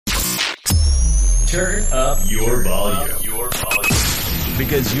Turn up your volume.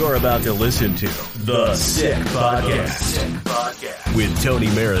 Because you're about to listen to The Sick Podcast with Tony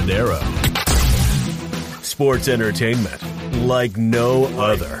Marinaro. Sports entertainment like no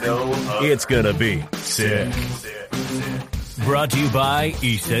other. It's gonna be sick. Brought to you by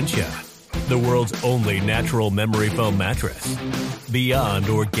Essentia, the world's only natural memory foam mattress. Beyond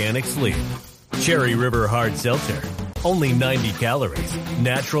Organic Sleep. Cherry River Hard Seltzer. Only 90 calories,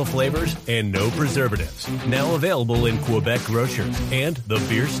 natural flavors, and no preservatives. Now available in Quebec grocers and the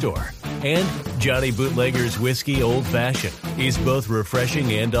beer store. And Johnny Bootlegger's Whiskey Old Fashioned is both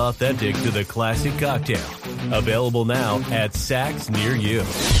refreshing and authentic to the classic cocktail. Available now at Saks near you.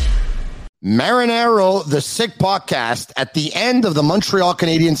 Marinaro, the Sick Podcast. At the end of the Montreal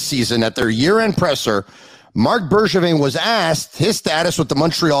Canadiens season, at their year-end presser, Marc Bergevin was asked his status with the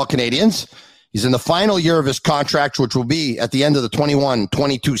Montreal Canadiens. He's in the final year of his contract, which will be at the end of the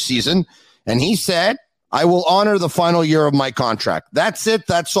 21-22 season. And he said, I will honor the final year of my contract. That's it.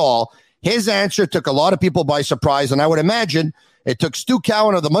 That's all. His answer took a lot of people by surprise. And I would imagine it took Stu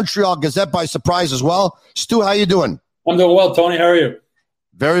Cowan of the Montreal Gazette by surprise as well. Stu, how you doing? I'm doing well, Tony. How are you?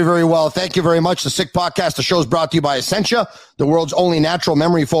 Very, very well. Thank you very much. The Sick Podcast, the show is brought to you by Essentia, the world's only natural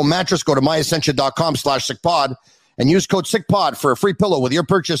memory foam mattress. Go to myessentia.com/sickpod and use code SICKPOD for a free pillow with your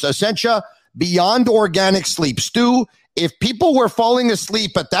purchase. Essentia, beyond organic sleep. Stu, if people were falling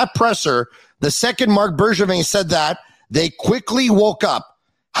asleep at that presser, the second Marc Bergevin said that, they quickly woke up.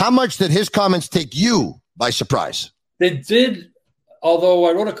 How much did his comments take you by surprise? They did, although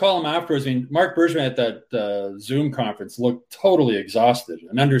I wrote a column afterwards. I mean, Marc Bergevin at that Zoom conference looked totally exhausted,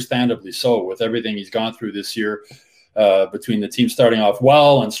 and understandably so, with everything he's gone through this year, between the team starting off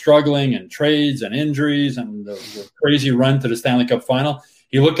well and struggling and trades and injuries and the crazy run to the Stanley Cup final.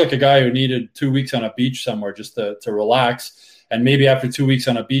 He looked like a guy who needed 2 weeks on a beach somewhere just to relax. And maybe after 2 weeks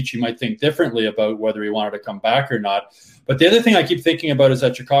on a beach, he might think differently about whether he wanted to come back or not. But the other thing I keep thinking about is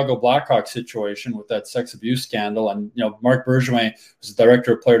that Chicago Blackhawks situation with that sex abuse scandal. And, Marc Bergevin was the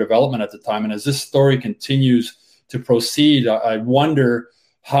director of player development at the time. And as this story continues to proceed, I wonder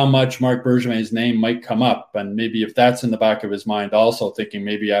how much Marc Bergevin's name might come up. And maybe if that's in the back of his mind, also thinking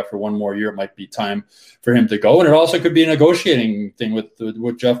maybe after one more year, it might be time for him to go. And it also could be a negotiating thing with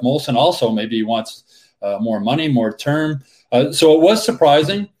Jeff Molson. Also, maybe he wants more money, more term. So it was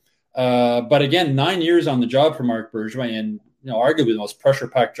surprising. But again, 9 years on the job for Marc Bergevin, and arguably the most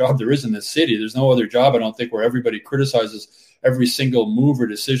pressure-packed job there is in this city. There's no other job, I don't think, where everybody criticizes every single move or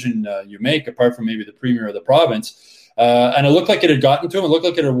decision you make, apart from maybe the premier of the province. And it looked like it had gotten to him. It looked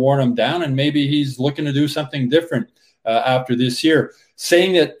like it had worn him down, and maybe he's looking to do something different after this year.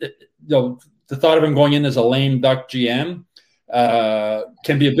 Saying that the thought of him going in as a lame duck GM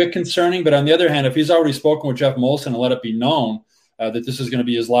can be a bit concerning. But on the other hand, if he's already spoken with Jeff Molson and let it be known that this is going to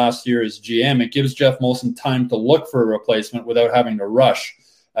be his last year as GM, it gives Jeff Molson time to look for a replacement without having to rush.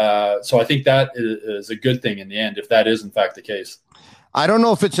 So I think that is a good thing in the end, if that is in fact the case. I don't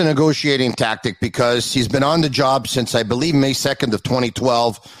know if it's a negotiating tactic because he's been on the job since, I believe, May 2nd of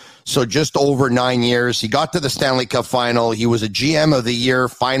 2012, so just over 9 years. He got to the Stanley Cup final. He was a GM of the year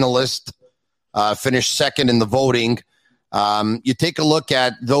finalist, finished second in the voting. You take a look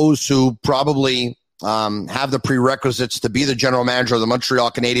at those who probably have the prerequisites to be the general manager of the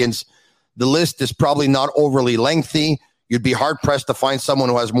Montreal Canadiens. The list is probably not overly lengthy. You'd be hard-pressed to find someone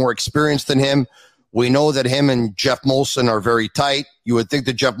who has more experience than him. We know that him and Jeff Molson are very tight. You would think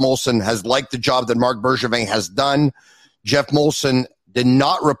that Jeff Molson has liked the job that Marc Bergevin has done. Jeff Molson did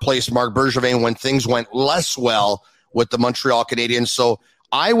not replace Marc Bergevin when things went less well with the Montreal Canadiens. So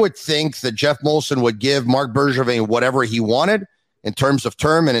I would think that Jeff Molson would give Marc Bergevin whatever he wanted in terms of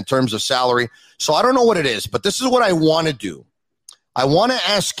term and in terms of salary. So I don't know what it is, but this is what I want to do. I want to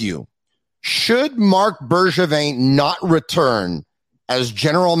ask you, should Marc Bergevin not return as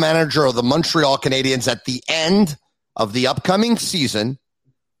general manager of the Montreal Canadiens at the end of the upcoming season?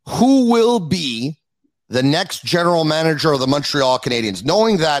 Who will be the next general manager of the Montreal Canadiens?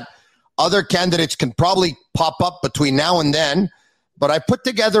 Knowing that other candidates can probably pop up between now and then, but I put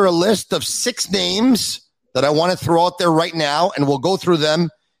together a list of 6 names that I want to throw out there right now, and we'll go through them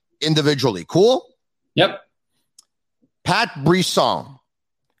individually. Cool? Yep. Pat Brisson,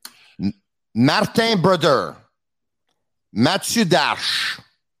 Martin Brodeur, Mathieu Darche,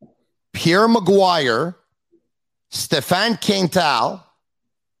 Pierre Maguire, Stéphane Quintal,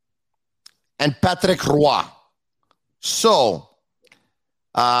 and Patrick Roy. So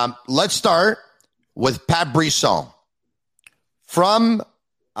let's start with Pat Brisson. From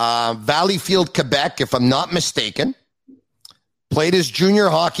Valleyfield, Quebec, if I'm not mistaken. Played his junior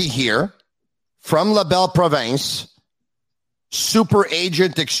hockey here. From La Belle Province. Super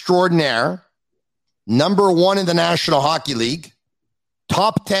agent extraordinaire. number 1 in the National Hockey League,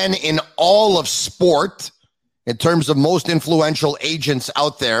 top 10 in all of sport in terms of most influential agents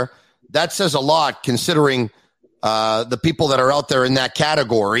out there. That says a lot considering the people that are out there in that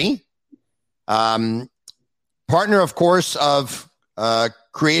category. Partner, of course, of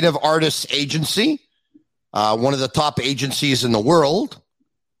Creative Artists Agency, one of the top agencies in the world.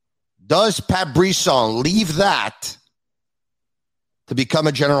 Does Pat Brisson leave that to become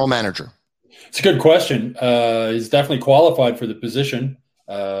a general manager? It's a good question. He's definitely qualified for the position.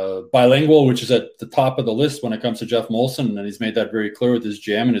 Bilingual, which is at the top of the list when it comes to Jeff Molson, and he's made that very clear with his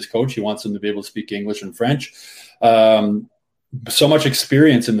GM and his coach. He wants him to be able to speak English and French. So much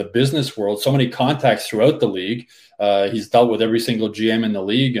experience in the business world, so many contacts throughout the league. He's dealt with every single GM in the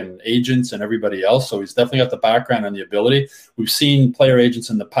league and agents and everybody else. So he's definitely got the background and the ability. We've seen player agents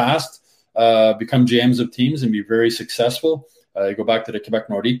in the past become GMs of teams and be very successful. You go back to the Quebec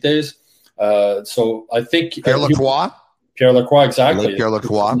Nordique days. So I think Pierre Lacroix, exactly. Pierre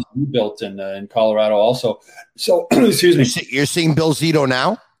Lacroix built in Colorado also. So excuse me. You're seeing Bill Zito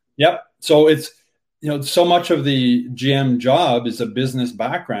now. Yep. So it's so much of the GM job is a business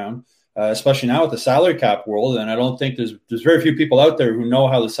background, especially now with the salary cap world. And I don't think there's very few people out there who know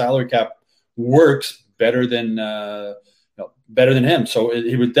how the salary cap works better than him. So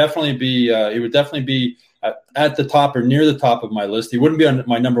he would definitely be at the top or near the top of my list. He wouldn't be on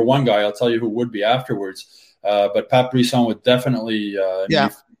my number 1 guy. I'll tell you who would be afterwards. But Pat Brisson would definitely he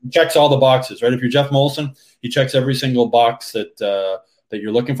checks all the boxes, right? If you're Jeff Molson, he checks every single box that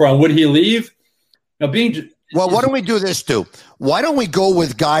you're looking for. And would he leave? Well, why don't we do this too? Why don't we go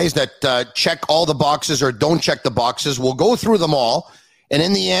with guys that check all the boxes or don't check the boxes? We'll go through them all. And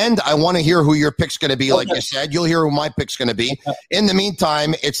in the end, I want to hear who your pick's going to be. Like you said, you'll hear who my pick's going to be. In the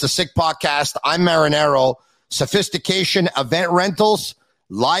meantime, it's the Sick Podcast. I'm Marinero. Sophistication, event rentals,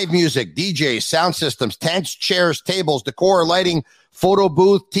 live music, DJs, sound systems, tents, chairs, tables, decor, lighting, photo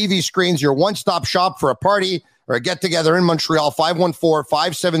booth, TV screens, your one-stop shop for a party or a get-together in Montreal,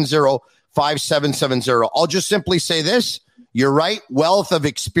 514-570-5770. I'll just simply say this. You're right. Wealth of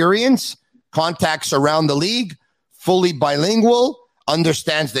experience, contacts around the league, fully bilingual,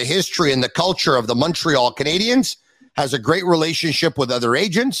 understands the history and the culture of the Montreal Canadiens, has a great relationship with other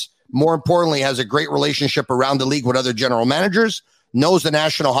agents, more importantly, has a great relationship around the league with other general managers, knows the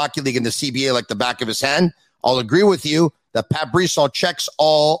National Hockey League and the CBA like the back of his hand. I'll agree with you that Pat Brisson checks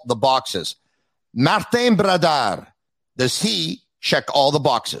all the boxes. Martin Brodeur, does he check all the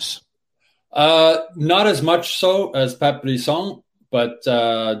boxes? Not as much so as Pat Brisson, but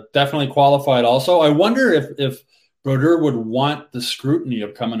definitely qualified also. I wonder if Brodeur would want the scrutiny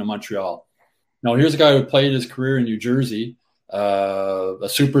of coming to Montreal. Now, here's a guy who played his career in New Jersey, a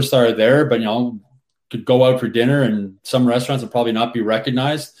superstar there, but, could go out for dinner in some restaurants and probably not be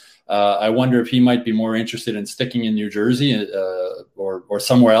recognized. I wonder if he might be more interested in sticking in New Jersey or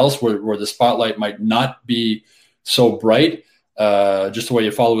somewhere else where the spotlight might not be so bright, just the way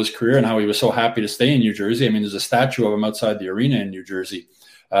you follow his career and how he was so happy to stay in New Jersey. I mean, there's a statue of him outside the arena in New Jersey.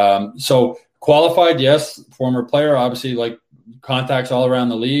 So qualified, yes. Former player, obviously, like contacts all around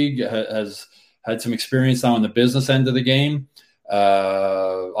the league, has had some experience now in the business end of the game.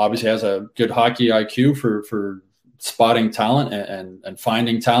 Obviously has a good hockey IQ for spotting talent and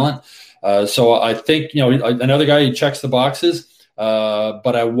finding talent. So I think, another guy, he checks the boxes.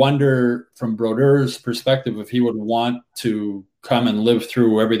 But I wonder from Brodeur's perspective if he would want to come and live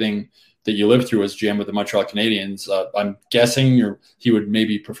through everything that you live through as GM with the Montreal Canadiens. I'm guessing he would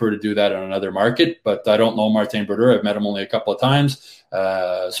maybe prefer to do that in another market, but I don't know Martin Brodeur. I've met him only a couple of times.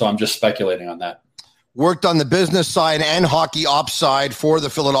 So I'm just speculating on that. Worked on the business side and hockey ops side for the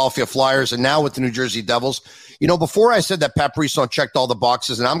Philadelphia Flyers and now with the New Jersey Devils. Before I said that Pat Brisson checked all the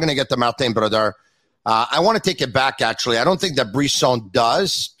boxes, and I'm going to get to Martin Brodeur, I want to take it back, actually. I don't think that Brisson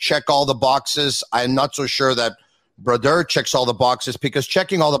does check all the boxes. I'm not so sure that Brodeur checks all the boxes, because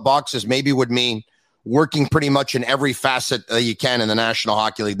checking all the boxes maybe would mean working pretty much in every facet that you can in the National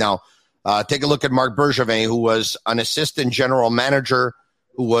Hockey League. Now, take a look at Marc Bergevin, who was an assistant general manager,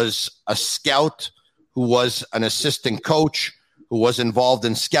 who was a scout, who was an assistant coach, who was involved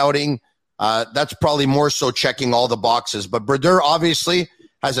in scouting. That's probably more so checking all the boxes. But Brodeur obviously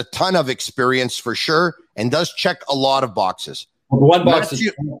has a ton of experience for sure and does check a lot of boxes. Well, the one box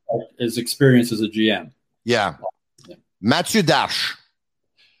is experience as a GM. Yeah. Mathieu Darche.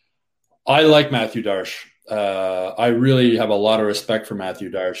 I like Mathieu Darche. I really have a lot of respect for Mathieu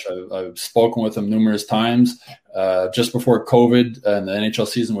Darche. I've spoken with him numerous times. Just before COVID and the NHL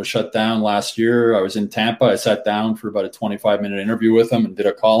season was shut down last year, I was in Tampa. I sat down for about a 25-minute interview with him and did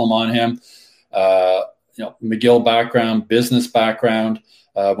a column on him. McGill background, business background.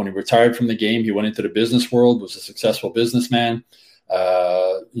 When he retired from the game, he went into the business world, was a successful businessman.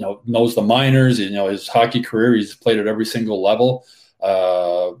 Knows the minors. His hockey career, he's played at every single level.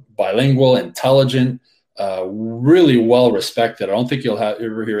 Bilingual, intelligent, really well respected. I don't think you'll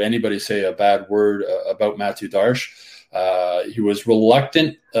ever hear anybody say a bad word about Matthew Darche. He was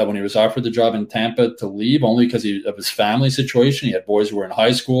reluctant when he was offered the job in Tampa to leave, only because of his family situation. He had boys who were in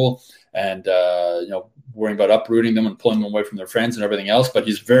high school, and worrying about uprooting them and pulling them away from their friends and everything else. But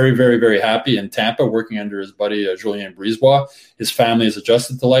he's very, very, very happy in Tampa, working under his buddy Julien Brisebois. His family has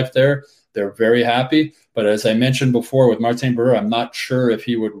adjusted to life there. They're very happy. But as I mentioned before with Martin Brodeur, I'm not sure if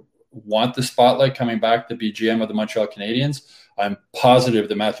he would want the spotlight coming back to be GM of the Montreal Canadiens. I'm positive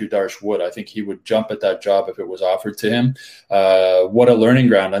that Matthew Darche would. I think he would jump at that job if it was offered to him. What a learning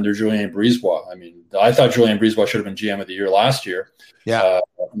ground under Julien Brisebois. I mean, I thought Julien Brisebois should have been GM of the year last year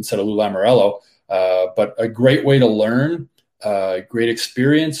instead of Lou Lamoriello. But a great way to learn, great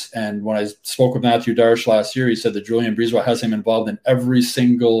experience. And when I spoke with Matthew Darche last year, he said that Julien Brisebois has him involved in every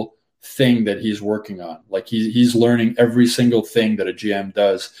single thing that he's working on. Like he's learning every single thing that a GM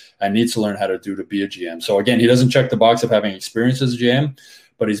does and needs to learn how to do to be a GM. So again, he doesn't check the box of having experience as a GM,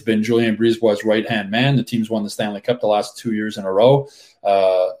 but he's been Julien Brisebois' right-hand man. The team's won the Stanley Cup the last 2 years in a row.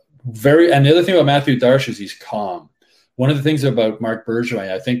 And the other thing about Matthew Darche is he's calm. One of the things about Marc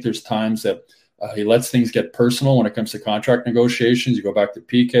Bergevin, I think there's times that he lets things get personal when it comes to contract negotiations. You go back to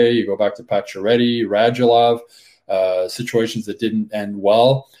PK, you go back to Pacioretty, Radulov, situations that didn't end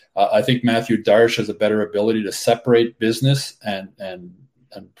well. I think Matthew Darche has a better ability to separate business and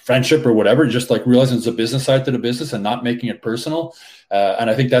friendship or whatever, just like realizing there's a business side to the business and not making it personal. And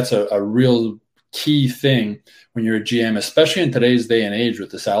I think that's a real key thing when you're a GM, especially in today's day and age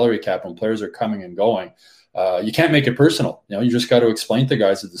with the salary cap when players are coming and going. You can't make it personal. You just got to explain to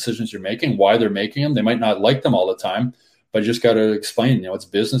guys the decisions you're making, why they're making them. They might not like them all the time, but you just got to explain, it's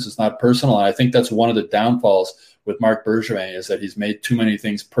business, it's not personal. And I think that's one of the downfalls with Marc Bergevin is that he's made too many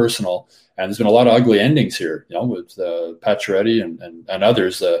things personal. And there's been a lot of ugly endings here, with Pacioretty and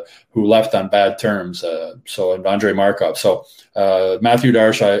others who left on bad terms. And Andre Markov. So Matthew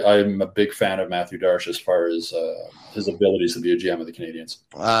Darche, I'm a big fan of Matthew Darche as far as his abilities to be a GM of the Canadiens.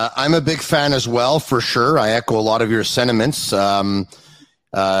 I'm a big fan as well, for sure. I echo a lot of your sentiments. In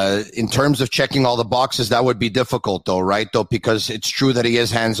terms of checking all the boxes, that would be difficult, though, right? Because it's true that he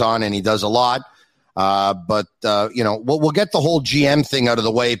is hands-on and he does a lot. But we'll get the whole GM thing out of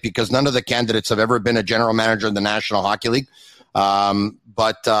the way because none of the candidates have ever been a general manager in the National Hockey League.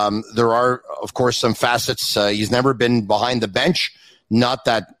 But there are, of course, some facets. He's never been behind the bench. Not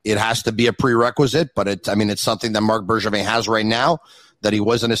that it has to be a prerequisite, but it's something that Marc Bergevin has right now, that he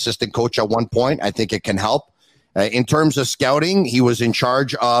was an assistant coach at one point. I think it can help. In terms of scouting, he was in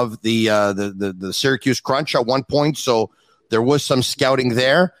charge of the Syracuse Crunch at one point, so there was some scouting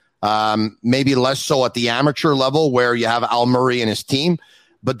there. Maybe less so at the amateur level where you have Al Murray and his team,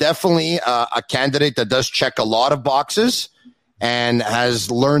 but definitely a candidate that does check a lot of boxes and has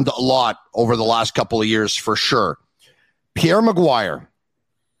learned a lot over the last couple of years for sure. Pierre Maguire.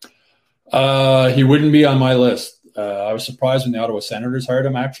 He wouldn't be on my list. I was surprised when the Ottawa Senators hired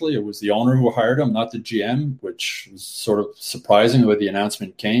him, actually. It was the owner who hired him, not the GM, which was sort of surprising the way the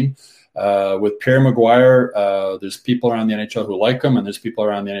announcement came. With Pierre Maguire, there's people around the NHL who like him, and there's people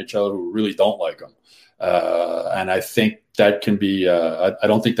around the NHL who really don't like him. And I think that can be, I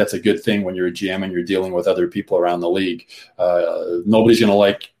don't think that's a good thing when you're a GM and you're dealing with other people around the league. Nobody's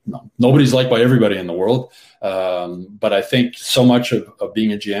liked by everybody in the world. But I think so much of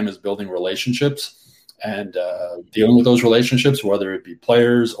being a GM is building relationships and dealing with those relationships, whether it be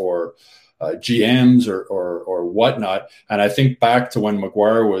players or GMs or whatnot. And I think back to when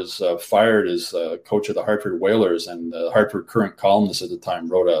Maguire was fired as coach of the Hartford Whalers, and the Hartford Current columnist at the time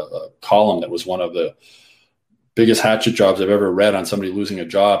wrote a column that was one of the biggest hatchet jobs I've ever read on somebody losing a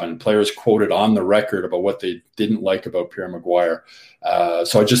job, and players quoted on the record about what they didn't like about Pierre Maguire.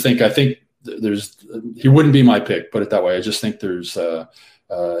 So I think he wouldn't be my pick, put it that way. I just think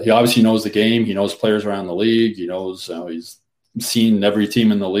he obviously knows the game. He knows players around the league. He knows he's seen every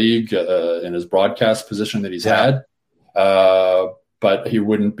team in the league in his broadcast position that he's had. But he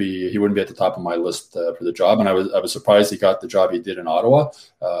wouldn't be at the top of my list for the job. And I was surprised he got the job he did in Ottawa.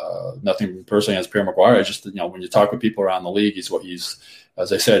 Nothing personally against Pierre Maguire. I just, when you talk with people around the league, as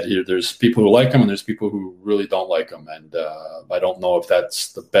I said, there's people who like him and there's people who really don't like him. And I don't know if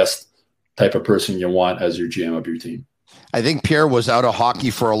that's the best type of person you want as your GM of your team. I think Pierre was out of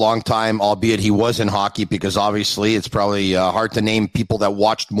hockey for a long time, albeit he was in hockey, because obviously it's probably hard to name people that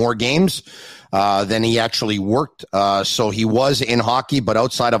watched more games than he actually worked. So he was in hockey, but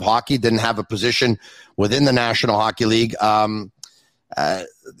outside of hockey, didn't have a position within the National Hockey League. I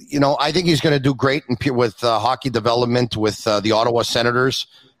think he's going to do great with hockey development with the Ottawa Senators.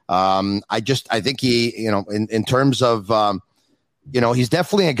 I think he, in terms of, he's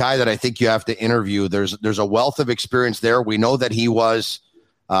definitely a guy that I think you have to interview. There's a wealth of experience there. We know that he was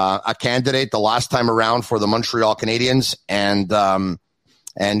a candidate the last time around for the Montreal Canadiens,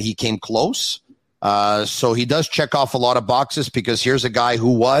 and he came close. So he does check off a lot of boxes, because here's a guy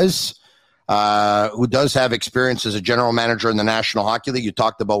who does have experience as a general manager in the National Hockey League. You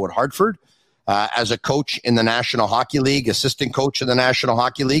talked about with Hartford, as a coach in the National Hockey League, assistant coach in the National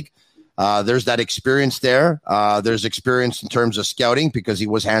Hockey League. There's that experience there. There's experience in terms of scouting, because he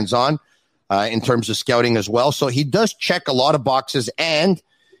was hands-on in terms of scouting as well. So he does check a lot of boxes, and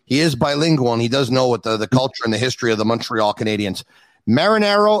he is bilingual, and he does know what the culture and the history of the Montreal Canadiens.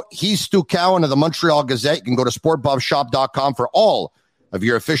 Marinaro, he's Stu Cowan of the Montreal Gazette. You can go to sportbovshop.com for all of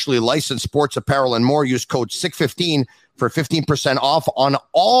your officially licensed sports apparel and more. Use code SICK15 for 15% off on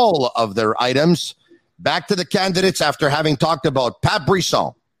all of their items. Back to the candidates after having talked about Pat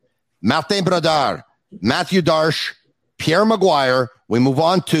Brisson, Martin Brodeur, Matthew Darche, Pierre Maguire. We move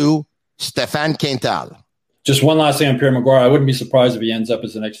on to Stéphane Quintal. Just one last thing on Pierre Maguire. I wouldn't be surprised if he ends up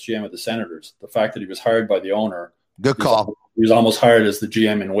as the next GM of the Senators. The fact that he was hired by the owner. Good call. He was almost hired as the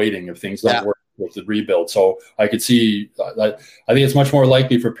GM in waiting if things don't work with the rebuild. So I could see I think it's much more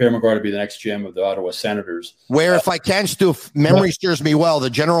likely for Pierre Maguire to be the next GM of the Ottawa Senators. Where, if I can, Stu, if memory serves me well, the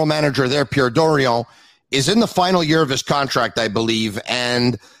general manager there, Pierre Dorion, is in the final year of his contract, I believe,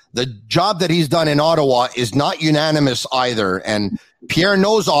 and the job that he's done in Ottawa is not unanimous either. And Pierre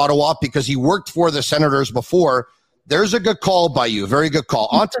knows Ottawa because he worked for the Senators before. There's a good call by you. Very good call.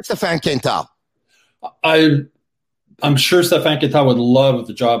 On to Stéphane Quintal. I'm sure Stéphane Quintal would love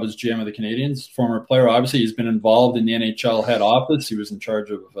the job as GM of the Canadiens. Former player, obviously, he's been involved in the NHL head office. He was in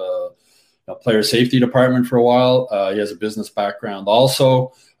charge of player safety department for a while. He has a business background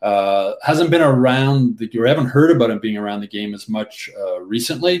also. Hasn't been around, you haven't heard about him being around the game as much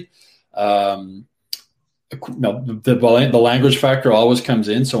recently. The language factor always comes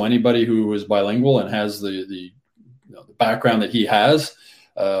in. So anybody who is bilingual and has the background that he has,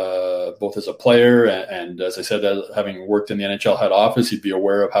 both as a player and as I said, having worked in the NHL head office, he'd be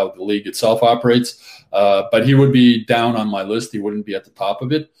aware of how the league itself operates. But he would be down on my list. He wouldn't be at the top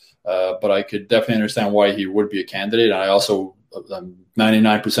of it. But I could definitely understand why he would be a candidate. And I'm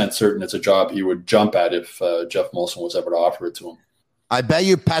 99% certain it's a job he would jump at if Jeff Molson was ever to offer it to him. I bet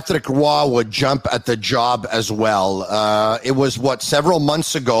you Patrick Roy would jump at the job as well. It was, several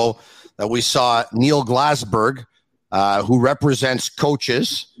months ago that we saw Neil Glasberg, who represents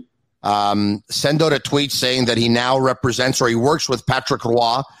coaches, send out a tweet saying that he now represents, or he works with Patrick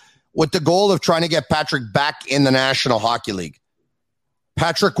Roy, with the goal of trying to get Patrick back in the National Hockey League.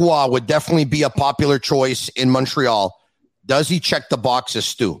 Patrick Roy would definitely be a popular choice in Montreal. Does he check the boxes,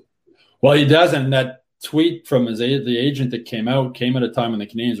 Stu? Well, he does, and that tweet from the agent that came at a time when the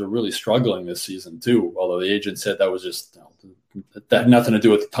Canadiens were really struggling this season too, although the agent said that was just that had nothing to do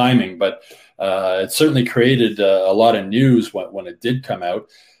with the timing, but it certainly created a lot of news when it did come out.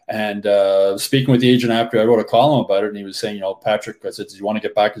 And speaking with the agent after, I wrote a column about it, and he was saying, Patrick, I said, do you want to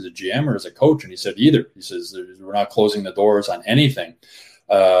get back as a GM or as a coach? And he said, either. He says, we're not closing the doors on anything.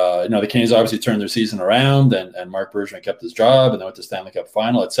 The Canadiens obviously turned their season around, and Marc Bergevin kept his job, and they went to Stanley Cup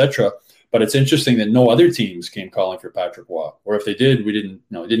final, etc. But it's interesting that no other teams came calling for Patrick Roy, or if they did, he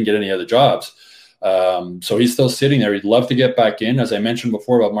didn't get any other jobs. So he's still sitting there. He'd love to get back in. As I mentioned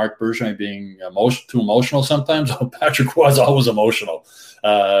before about Marc Bergevin being too emotional sometimes, Patrick Roy is always emotional.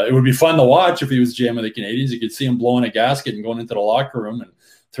 It would be fun to watch if he was GM of the Canadiens. You could see him blowing a gasket and going into the locker room and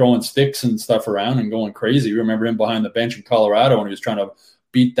throwing sticks and stuff around and going crazy. You remember him behind the bench in Colorado when he was trying to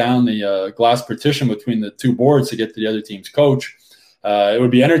beat down the glass partition between the two boards to get to the other team's coach. It would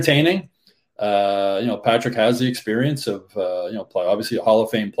be entertaining. Patrick has the experience of, obviously a Hall of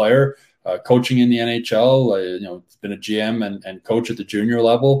Fame player, coaching in the NHL. He's been a GM and coach at the junior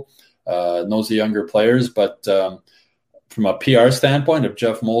level, knows the younger players. But from a PR standpoint, if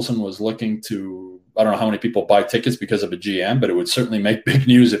Jeff Molson was looking to, I don't know how many people buy tickets because of a GM, but it would certainly make big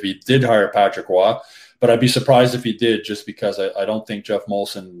news if he did hire Patrick Roy. But I'd be surprised if he did, just because I don't think Jeff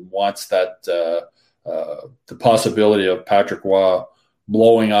Molson wants that the possibility of Patrick Roy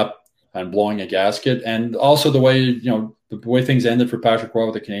blowing up and blowing a gasket. And also the way things ended for Patrick Roy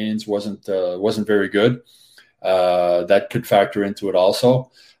with the Canadiens wasn't very good. That could factor into it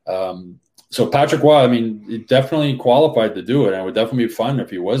also. So Patrick Waugh, I mean, he definitely qualified to do it. And it would definitely be fun if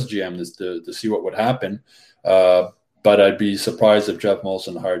he was GM to see what would happen. But I'd be surprised if Jeff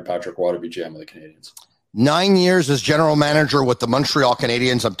Molson hired Patrick Waugh to be GM of the Canadiens. 9 years as general manager with the Montreal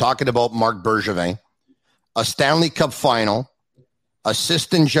Canadiens. I'm talking about Marc Bergevin. A Stanley Cup final,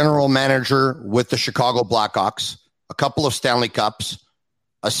 assistant general manager with the Chicago Blackhawks, a couple of Stanley Cups,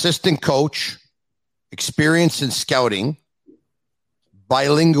 assistant coach, experience in scouting,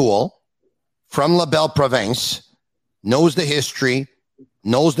 bilingual, from La Belle Province, knows the history,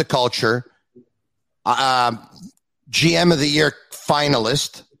 knows the culture, GM of the Year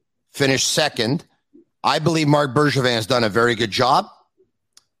finalist, finished second. I believe Marc Bergevin has done a very good job.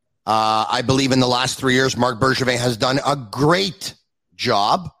 I believe in the last 3 years, Marc Bergevin has done a great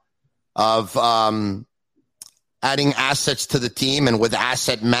job of adding assets to the team and with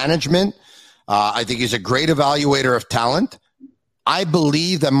asset management. I think he's a great evaluator of talent. I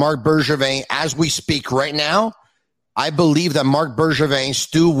believe that Marc Bergevin, as we speak right now, I believe that Marc Bergevin,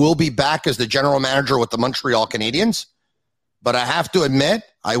 Stu, will be back as the general manager with the Montreal Canadiens. But I have to admit,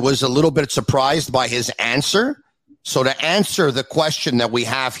 I was a little bit surprised by his answer. So to answer the question that we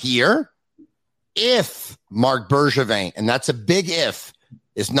have here, if Marc Bergevin, and that's a big if,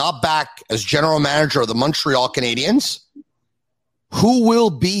 is not back as general manager of the Montreal Canadiens, who will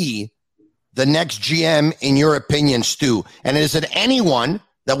be the next GM in your opinion, Stu? And is it anyone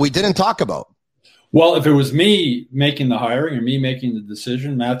that we didn't talk about? Well, if it was me making the hiring or me making the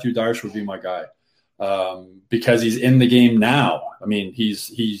decision, Matthew Darche would be my guy, because he's in the game now. I mean, he's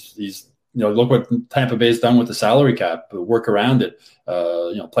look what Tampa Bay's done with the salary cap, work around it.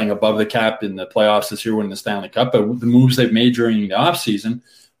 Playing above the cap in the playoffs this year, winning the Stanley Cup. But the moves they've made during the offseason,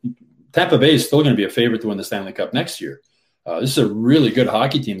 Tampa Bay is still going to be a favorite to win the Stanley Cup next year. This is a really good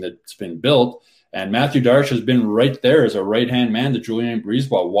hockey team that's been built. And Matthew Darche has been right there as a right-hand man to Julien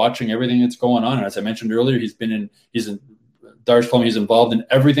Brisebois, watching everything that's going on. And as I mentioned earlier, Darche told me he's involved in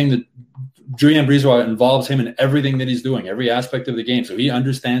everything that Julien Brisebois involves him in everything that he's doing, every aspect of the game. So he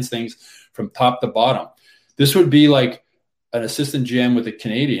understands things from top to bottom. This would be like an assistant GM with the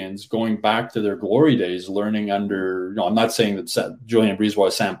Canadiens going back to their glory days, learning under, I'm not saying that Julien Brisebois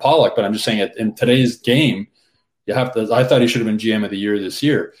is Sam Pollock, but I'm just saying that in today's game, I thought he should have been GM of the year this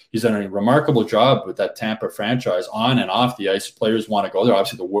year. He's done a remarkable job with that Tampa franchise on and off the ice. Players want to go there.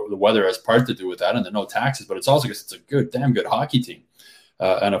 Obviously, the weather has part to do with that and the no taxes, but it's also because it's a damn good hockey team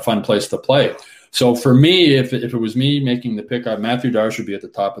and a fun place to play. So for me, if it was me making the pick, Matthew Darche would be at the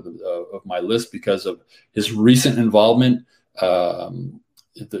top of my list because of his recent involvement.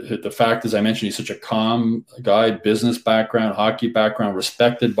 The fact, as I mentioned, he's such a calm guy, business background, hockey background,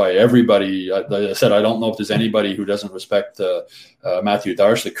 respected by everybody. Like I said, I don't know if there's anybody who doesn't respect Matthew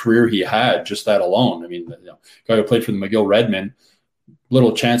Darche, the career he had, just that alone. I mean, guy who played for the McGill Redmen,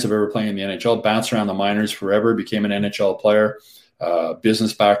 little chance of ever playing in the NHL, bounced around the minors forever, became an NHL player,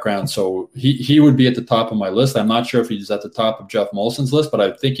 business background. So he would be at the top of my list. I'm not sure if he's at the top of Jeff Molson's list, but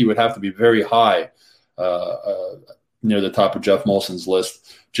I think he would have to be very high near the top of Jeff Molson's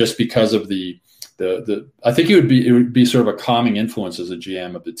list, just because of the I think it would be sort of a calming influence as a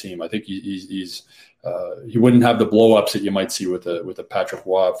GM of the team. I think he wouldn't have the blow-ups that you might see with a Patrick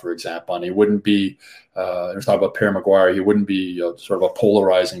Waugh, for example, and he wouldn't be there's talk about Pierre Maguire. He wouldn't be sort of a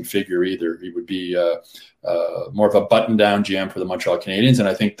polarizing figure either. He would be more of a button-down GM for the Montreal Canadiens, and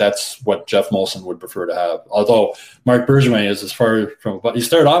I think that's what Jeff Molson would prefer to have. Although Marc Bergevin is as far from he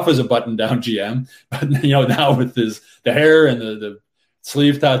started off as a button-down GM, but now with the hair and the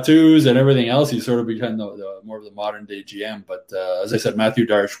sleeve tattoos and everything else, he's sort of become more of the modern-day GM. But as I said, Matthew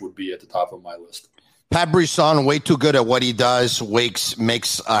Darche would be at the top of my list. Pat Brisson, way too good at what he does.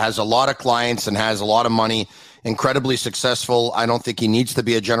 Has a lot of clients and has a lot of money. Incredibly successful. I don't think he needs to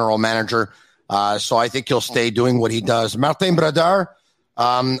be a general manager. So I think he'll stay doing what he does. Martin Brodeur,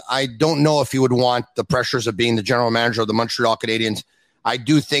 I don't know if he would want the pressures of being the general manager of the Montreal Canadiens. I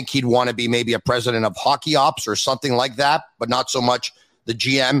do think he'd want to be maybe a president of hockey ops or something like that, but not so much the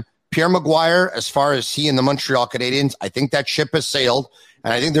GM. Pierre Maguire, as far as he and the Montreal Canadiens, I think that ship has sailed.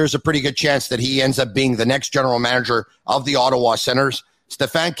 And I think there's a pretty good chance that he ends up being the next general manager of the Ottawa Senators.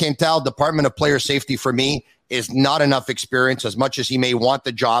 Stéphane Quintal, Department of Player Safety, for me, is not enough experience as much as he may want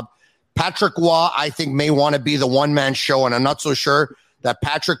the job. Patrick Waugh, I think, may want to be the one-man show, and I'm not so sure that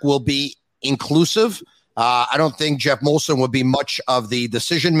Patrick will be inclusive. I don't think Jeff Molson would be much of the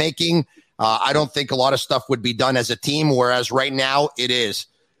decision-making. I don't think a lot of stuff would be done as a team, whereas right now it is.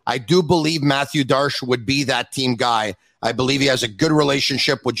 I do believe Matthew Darche would be that team guy. I believe he has a good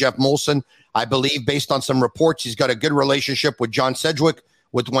relationship with Jeff Molson. I believe, based on some reports, he's got a good relationship with John Sedgwick.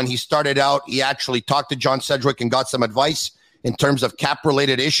 When he started out, he actually talked to John Sedgwick and got some advice in terms of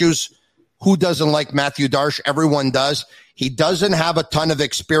cap-related issues. Who doesn't like Matthew Darche? Everyone does. He doesn't have a ton of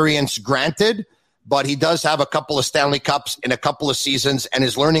experience, granted, but he does have a couple of Stanley Cups in a couple of seasons and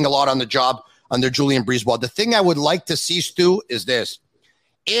is learning a lot on the job under Julien Brisebois. The thing I would like to see, Stu, is this.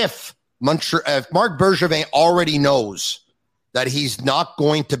 If Marc Bergevin already knows that he's not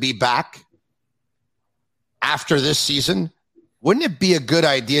going to be back after this season, wouldn't it be a good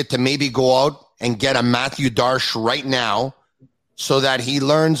idea to maybe go out and get a Matthew Darche right now so that he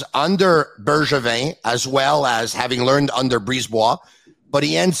learns under Bergevin as well as having learned under Brisebois, but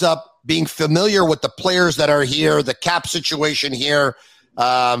he ends up being familiar with the players that are here, the cap situation here,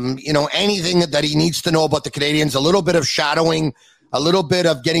 anything that he needs to know about the Canadians, a little bit of shadowing, a little bit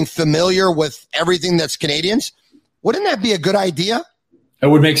of getting familiar with everything that's Canadians. Wouldn't that be a good idea? It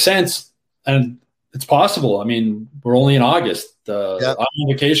would make sense. And it's possible. I mean, we're only in August. I'm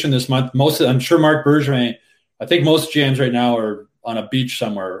on vacation this month. I'm sure Marc Bergevin, I think most GMs right now are on a beach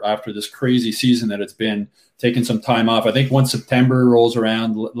somewhere after this crazy season that it's been, taking some time off. I think once September rolls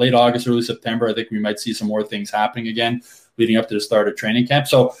around, late August, early September, I think we might see some more things happening again leading up to the start of training camp.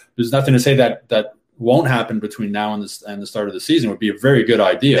 So there's nothing to say that won't happen between now and the start of the season. It would be a very good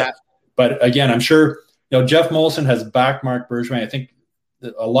idea. Yeah. But again, I'm sure Jeff Molson has backed Marc Bergevin. I think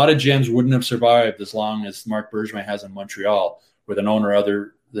a lot of GMs wouldn't have survived as long as Marc Bergevin has in Montreal with an owner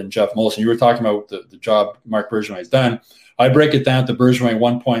other than Jeff Molson. You were talking about the job Marc Bergevin has done. I break it down to Bergevin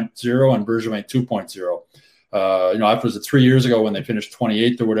 1.0 and Bergevin 2.0. After was it 3 years ago when they finished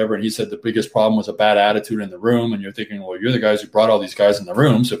 28th or whatever, and he said the biggest problem was a bad attitude in the room. And you're thinking, well, you're the guys who brought all these guys in the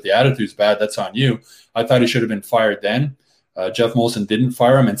room, so if the attitude's bad, that's on you. I thought he should have been fired then. Jeff Molson didn't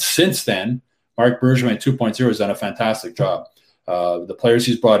fire him, and since then, Marc Bergevin 2.0 has done a fantastic job. The players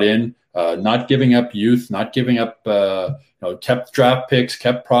he's brought in, not giving up youth, not giving up, kept draft picks,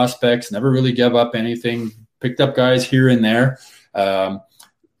 kept prospects, never really gave up anything, picked up guys here and there.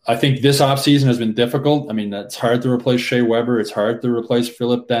 I think this offseason has been difficult. I mean, it's hard to replace Shea Weber. It's hard to replace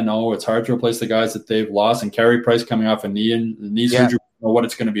Philip Danault. It's hard to replace the guys that they've lost. And Carey Price coming off a knee surgery, don't know what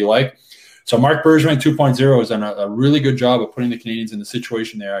it's going to be like. So Marc Bergevin 2.0 has done a really good job of putting the Canadians in the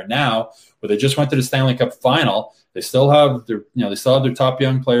situation they are now, where they just went to the Stanley Cup final. They still have their top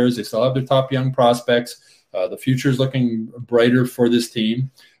young players. They still have their top young prospects. The future is looking brighter for this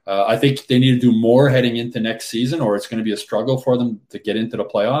team. I think they need to do more heading into next season, or it's going to be a struggle for them to get into the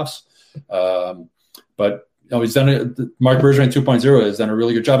playoffs. But he's done it. Marc Bergevin 2.0 has done a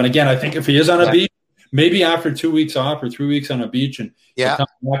really good job. And again, I think if he is on a beach, maybe after 2 weeks off or 3 weeks on a beach, and come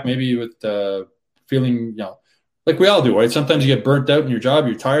back maybe with feeling, like we all do, right? Sometimes you get burnt out in your job,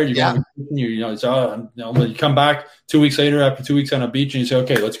 you're tired, you come back 2 weeks later after 2 weeks on a beach, and you say,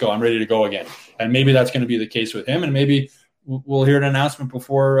 okay, let's go. I'm ready to go again. And maybe that's going to be the case with him, and maybe we'll hear an announcement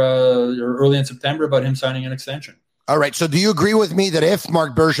before or early in September about him signing an extension. All right. So do you agree with me that if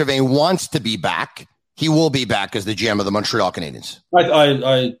Marc Bergevin wants to be back, he will be back as the GM of the Montreal Canadiens?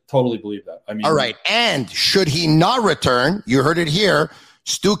 I totally believe that. I mean, all right. And should he not return, you heard it here,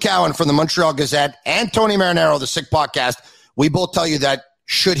 Stu Cowan from the Montreal Gazette and Tony Marinaro, the Sick Podcast, we both tell you that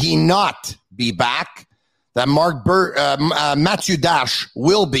should he not be back, that Matthew Darche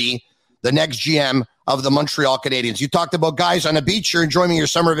will be the next GM of the Montreal Canadiens. You talked about guys on the beach. You're enjoying your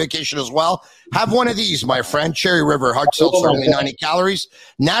summer vacation as well. Have one of these, my friend. Cherry River Hard Seltzer, only 90 calories.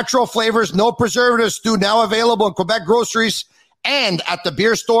 Natural flavors, no preservatives. Stu, now available in Quebec groceries and at the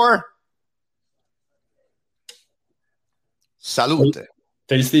beer store. Salute.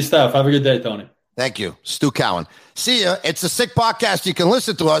 Tasty stuff. Have a good day, Tony. Thank you. Stu Cowan. See ya. It's a Sick Podcast. You can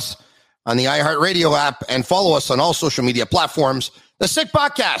listen to us on the iHeartRadio app and follow us on all social media platforms. The Sick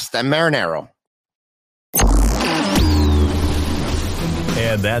Podcast and Marinaro.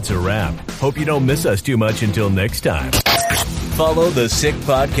 And that's a wrap. Hope you don't miss us too much until next time. Follow The Sick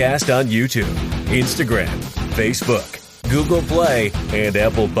Podcast on YouTube, Instagram, Facebook, Google Play, and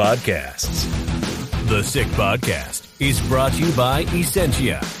Apple Podcasts. The Sick Podcast is brought to you by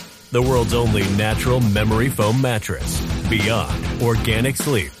Essentia, the world's only natural memory foam mattress. Beyond organic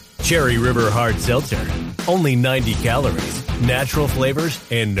sleep. Cherry River Hard Seltzer, only 90 calories, natural flavors,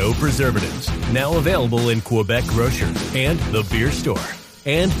 and no preservatives. Now available in Quebec grocers and the beer store.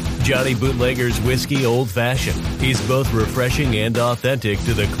 And Johnny Bootlegger's Whiskey Old Fashioned is both refreshing and authentic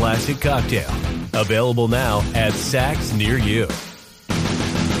to the classic cocktail. Available now at Saks near you.